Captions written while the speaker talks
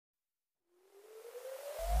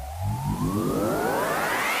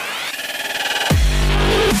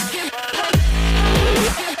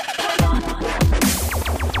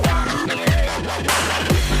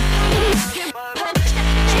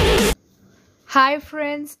Hi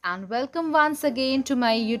friends, and welcome once again to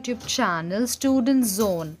my YouTube channel Student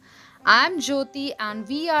Zone. I am Jyoti and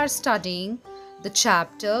we are studying the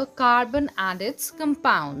chapter Carbon and its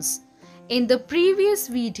Compounds. In the previous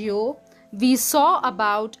video, we saw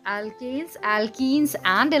about alkanes, alkenes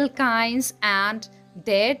and alkynes and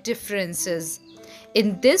their differences.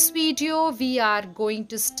 In this video, we are going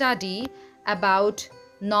to study about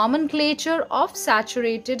nomenclature of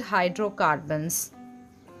saturated hydrocarbons.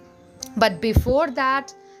 But before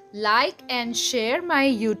that, like and share my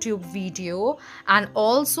YouTube video and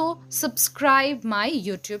also subscribe my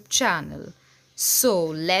YouTube channel. So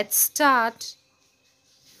let's start.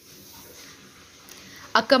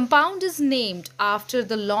 A compound is named after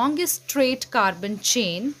the longest straight carbon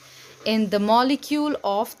chain in the molecule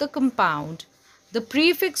of the compound. The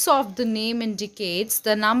prefix of the name indicates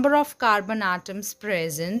the number of carbon atoms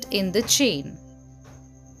present in the chain.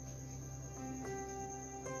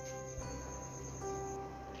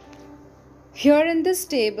 Here in this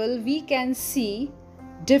table, we can see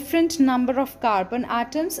different number of carbon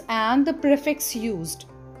atoms and the prefix used.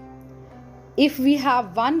 If we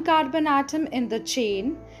have one carbon atom in the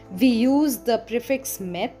chain, we use the prefix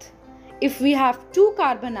meth. If we have two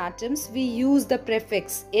carbon atoms, we use the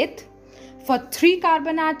prefix eth. For 3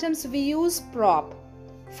 carbon atoms, we use prop.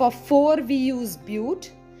 For 4, we use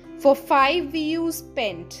but. For 5, we use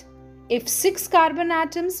pent. If 6 carbon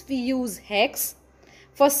atoms, we use hex.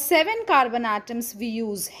 For 7 carbon atoms, we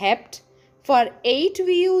use hept. For 8,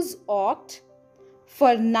 we use oct.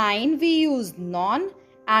 For 9, we use non.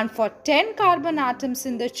 And for 10 carbon atoms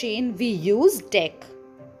in the chain, we use dec.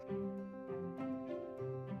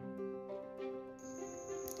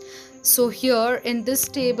 So here in this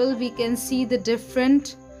table, we can see the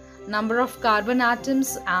different number of carbon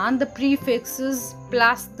atoms and the prefixes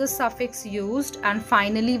plus the suffix used, and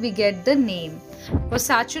finally we get the name. For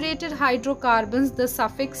saturated hydrocarbons, the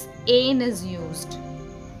suffix ane is used.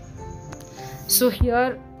 So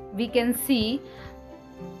here we can see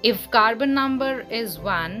if carbon number is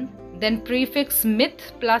 1, then prefix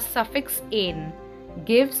meth plus suffix ane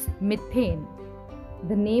gives methane.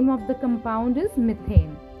 The name of the compound is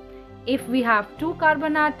methane. If we have 2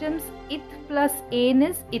 carbon atoms, eth plus ane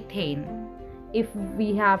is ethane. If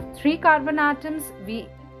we have 3 carbon atoms, we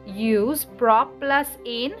use prop plus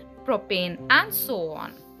ane, propane, and so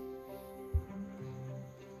on.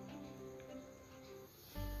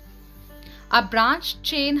 A branched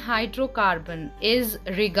chain hydrocarbon is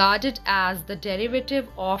regarded as the derivative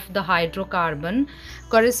of the hydrocarbon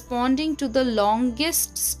corresponding to the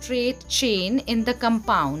longest straight chain in the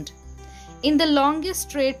compound. In the longest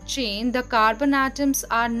straight chain, the carbon atoms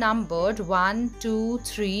are numbered 1, 2,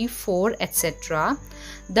 3, 4, etc.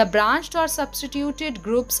 The branched or substituted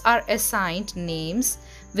groups are assigned names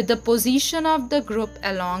with the position of the group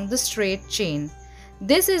along the straight chain.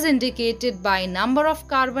 This is indicated by number of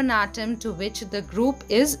carbon atom to which the group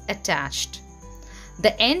is attached.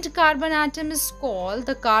 The end carbon atom is called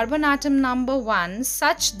the carbon atom number 1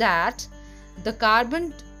 such that the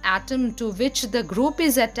carbon atom to which the group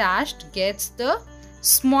is attached gets the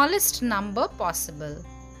smallest number possible.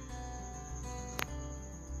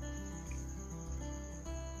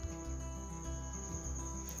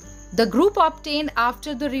 The group obtained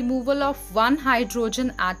after the removal of one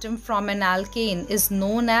hydrogen atom from an alkane is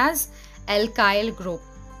known as alkyl group.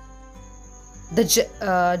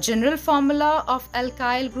 The general formula of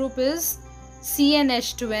alkyl group is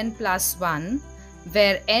CnH2n plus 1,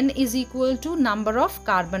 where n is equal to number of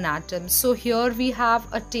carbon atoms. So here we have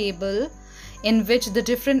a table in which the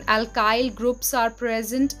different alkyl groups are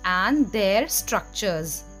present and their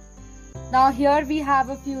structures. Now here we have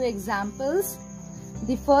a few examples.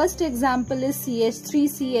 The first example is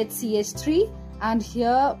CH3CHCH3, and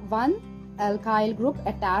here one alkyl group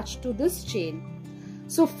attached to this chain.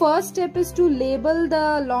 So first step is to label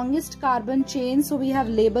the longest carbon chain. So we have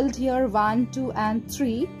labeled here 1, 2 and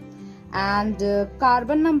 3, and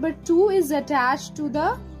carbon number 2 is attached to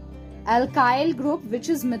the alkyl group, which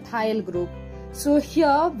is methyl group. So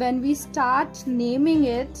here when we start naming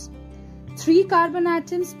it, 3 carbon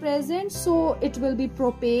atoms present, so it will be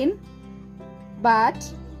propane.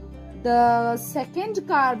 But the second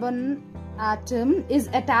carbon atom is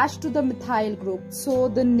attached to the methyl group, so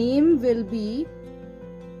the name will be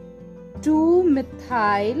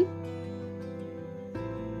 2-methyl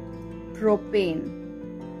propane.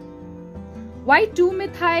 Why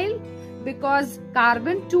 2-methyl? Because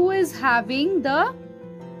carbon 2 is having the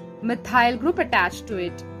methyl group attached to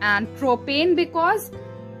it, and propane because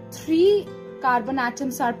 3 carbon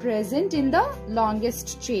atoms are present in the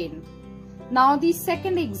longest chain. Now the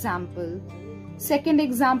second example, Second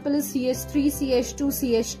example is CH3, CH2,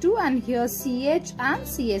 CH2, and here CH and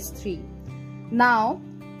CH3. Now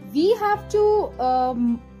we have to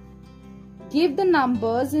give the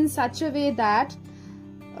numbers in such a way that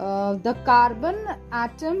the carbon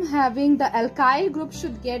atom having the alkyl group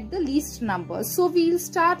should get the least number. So we'll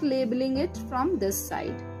start labeling it from this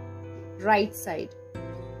side, right side.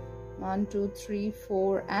 1, 2, 3,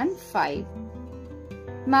 4 and 5.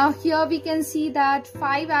 Now here we can see that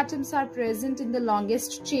 5 atoms are present in the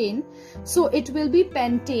longest chain, so it will be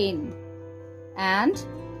pentane, and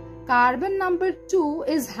carbon number 2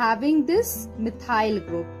 is having this methyl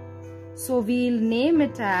group, so we'll name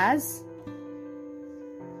it as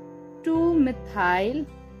 2-methyl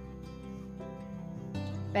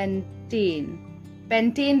pentane.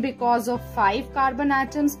 Pentane because of 5 carbon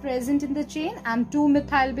atoms present in the chain, and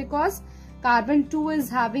 2-methyl because carbon 2 is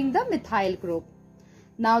having the methyl group.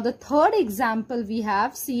 Now the third example we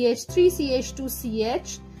have CH3, CH2,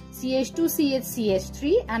 CH, CH2, CH,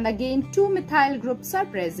 CH3, and again 2 methyl groups are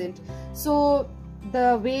present. So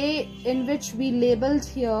the way in which we labeled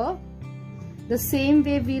here, the same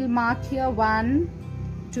way we'll mark here 1,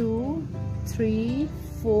 2, 3,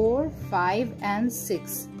 4, 5 and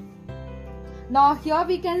 6. Now here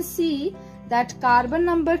we can see that carbon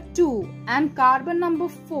number 2 and carbon number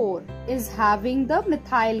 4 is having the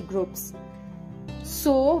methyl groups.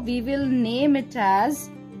 So we will name it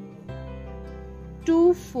as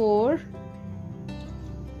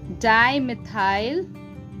 2,4-dimethyl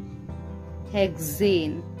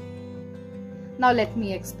hexane. Now let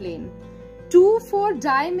me explain.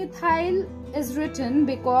 2,4-dimethyl is written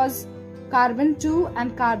because carbon 2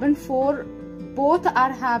 and carbon 4 both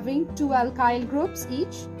are having 2 alkyl groups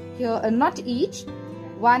each. Here, not each,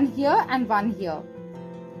 one here and one here.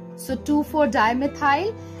 So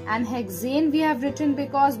 2,4-dimethyl, and hexane we have written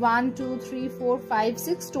because 1, 2, 3, 4, 5,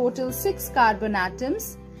 6, total 6 carbon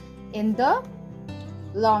atoms in the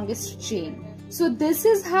longest chain. So this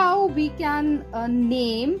is how we can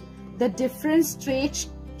name the different straight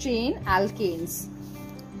chain alkanes.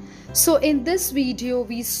 So in this video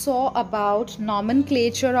we saw about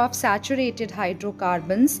nomenclature of saturated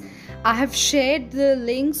hydrocarbons. I have shared the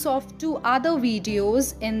links of 2 other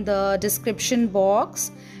videos in the description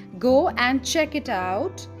box. Go and check it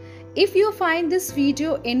out. If you find this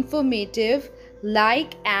video informative,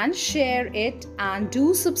 like and share it, and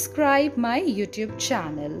do subscribe my YouTube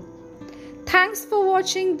channel. Thanks for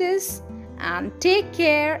watching this, and take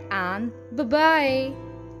care and bye-bye.